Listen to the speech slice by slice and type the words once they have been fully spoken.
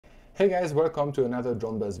Hey guys, welcome to another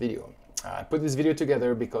Drone Buzz video. I put this video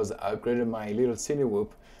together because I upgraded my little Cinelog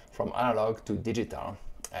from analog to digital,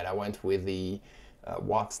 and I went with the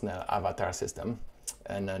Walksnail Avatar system,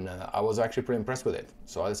 and then I was actually pretty impressed with it.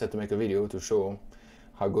 So I decided to make a video to show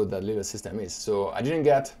how good that little system is. So I didn't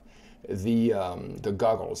get the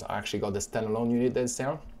goggles. I actually got the standalone unit that's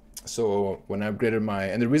there. So when I upgraded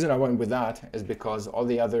and the reason I went with that is because all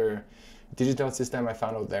the other digital system I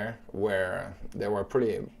found out there they were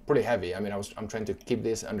pretty heavy. I mean, I'm trying to keep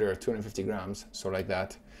this under 250 grams, so like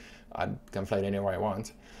that I can fly it anywhere I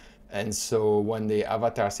want. And so when the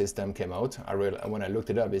Avatar system came out, when I looked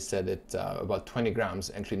it up, it said it about 20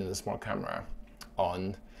 grams, including the small camera,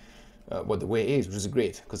 on what the weight is, which is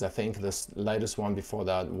great, because I think the lightest one before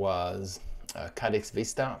that was Cadex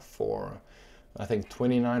Vista for I think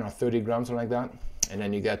 29 or 30 grams, something like that. And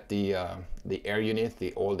then you get the air unit,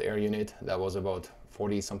 the old air unit, that was about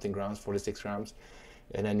 40 something grams, 46 grams.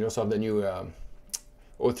 And then you also have the new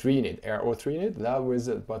O3 unit, air O3 unit, that was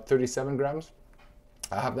about 37 grams.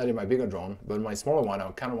 I have that in my bigger drone, but my smaller one, I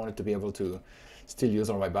kind of wanted to be able to still use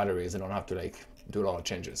all my batteries and don't have to like do a lot of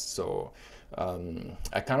changes. So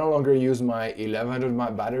I can no longer use my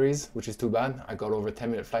 1100 batteries, which is too bad. I got over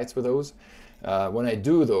 10-minute flights with those. When I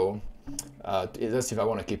do though, that's if I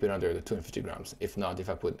want to keep it under the 250 grams. If not, if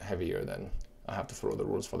I put heavier, then I have to follow the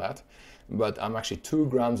rules for that. But I'm actually 2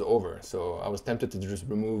 grams over, so I was tempted to just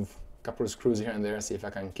remove a couple of screws here and there, see if I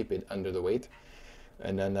can keep it under the weight.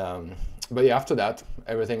 And then, but yeah, after that,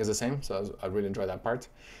 everything is the same, so I really enjoy that part.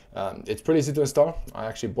 It's pretty easy to install. I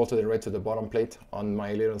actually bolted it right to the bottom plate on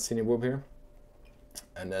my little Cinelog here.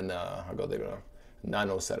 And then I got the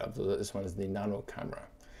nano setup. So this one is the nano camera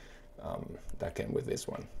that came with this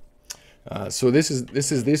one. So this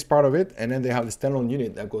is this part of it, and then they have the standalone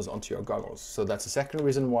unit that goes onto your goggles. So that's the second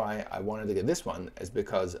reason why I wanted to get this one, is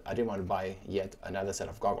because I didn't want to buy yet another set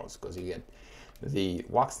of goggles, because you get the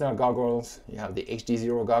Walksnail goggles, you have the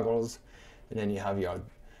HD0 goggles, and then you have your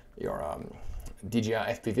DJI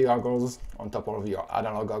FPV goggles on top of your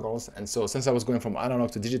analog goggles. And so since I was going from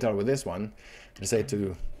analog to digital with this one, I decided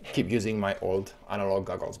to keep using my old analog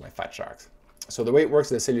goggles, my fatsharks. So the way it works,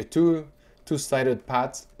 they sell you two-sided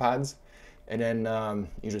pads, and then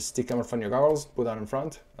you just stick them in front of your goggles, put that in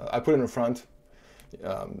front. I put it in front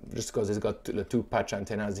just because it's got the 2 patch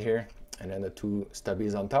antennas here, and then the 2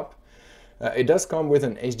 stubbies on top. It does come with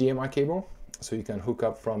an HDMI cable, so you can hook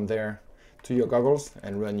up from there to your goggles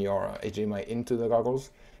and run your HDMI into the goggles.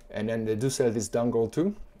 And then they do sell this dongle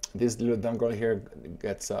too. This little dongle here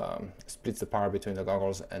gets splits the power between the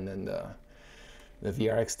goggles and then the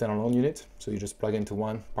VRX standalone unit. So you just plug into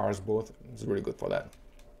one, powers both. It's really good for that.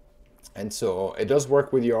 And so it does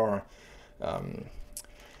work with your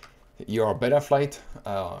Betaflight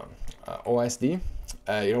OSD.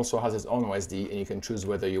 It also has its own OSD, and you can choose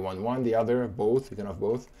whether you want one, the other, both. You can have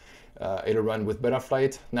both. It'll run with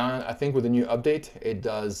Betaflight. Now, I think with the new update, it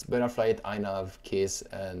does Betaflight, iNav, Case,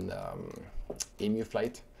 and EMU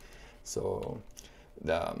Flight. So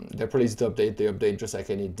they're pretty easy to update. They update just like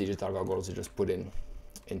any digital goggles. You just put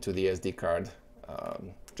into the SD card,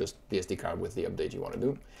 just the SD card with the update you want to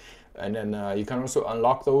do. And then you can also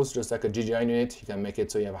unlock those just like a DJI unit. You can make it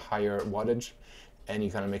so you have a higher wattage, and you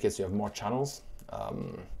can make it so you have more channels.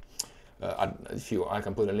 I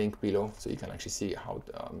can put a link below so you can actually see how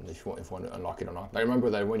if you want to unlock it or not. Now remember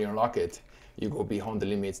that when you unlock it, you go beyond the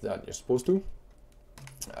limits that you're supposed to.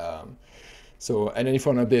 And then if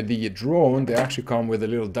you want to update the drone, they actually come with a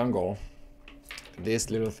little dongle. This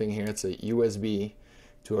little thing here, it's a USB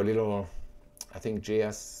to a little, I think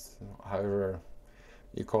JS, however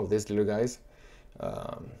you call this little guys,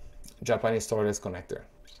 Japanese storage connector.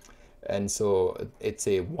 And so it's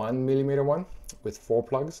a 1mm one with 4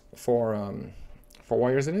 plugs, 4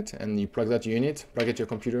 wires in it, and you plug that unit, plug it to your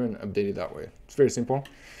computer, and update it that way. It's very simple.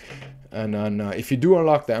 And then if you do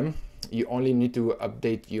unlock them, you only need to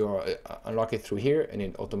update your unlock it through here, and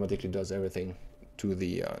it automatically does everything to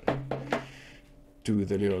the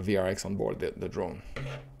little VRX on board the drone.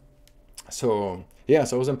 So yeah,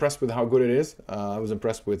 so I was impressed with how good it is. I was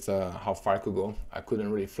impressed with how far I could go. I couldn't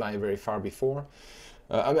really fly very far before.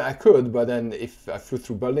 I mean, I could, but then if I flew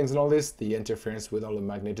through buildings and all this, the interference with all the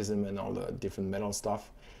magnetism and all the different metal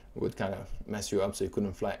stuff would kind of mess you up, so you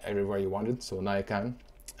couldn't fly everywhere you wanted. So now I can,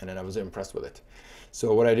 and then I was impressed with it.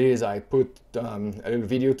 So what I did is I put a little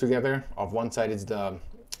video together. Of one side is the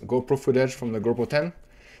GoPro footage from the GoPro 10,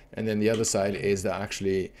 and then the other side is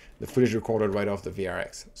actually the footage recorded right off the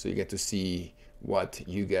VRX. So you get to see what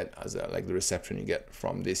you get as like the reception you get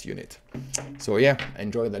from this unit. So yeah,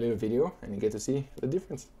 enjoy the little video and you get to see the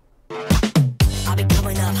difference. I've been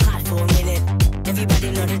coming up hot for a minute.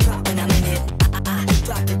 Everybody know the drop when I'm in it. I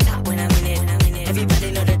drop the top when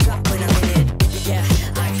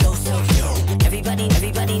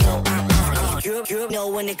you know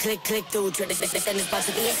when it click through. Try to send this box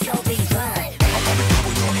to be a slow beat run.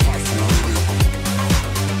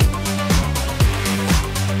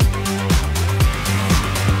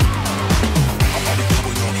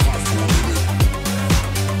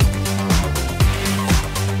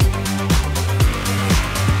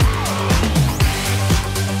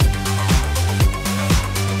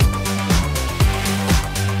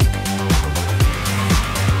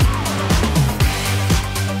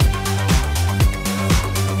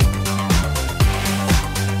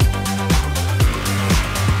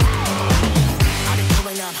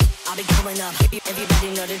 Everybody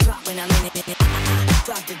know the drop when I'm in it.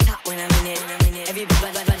 Drop the top when I'm in it.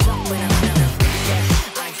 Everybody drop when I'm in it.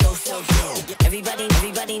 Yeah, I go so slow.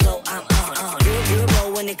 Everybody know I'm on. You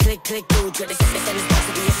know when it click through. Try to send this box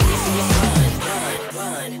to be a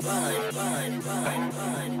run.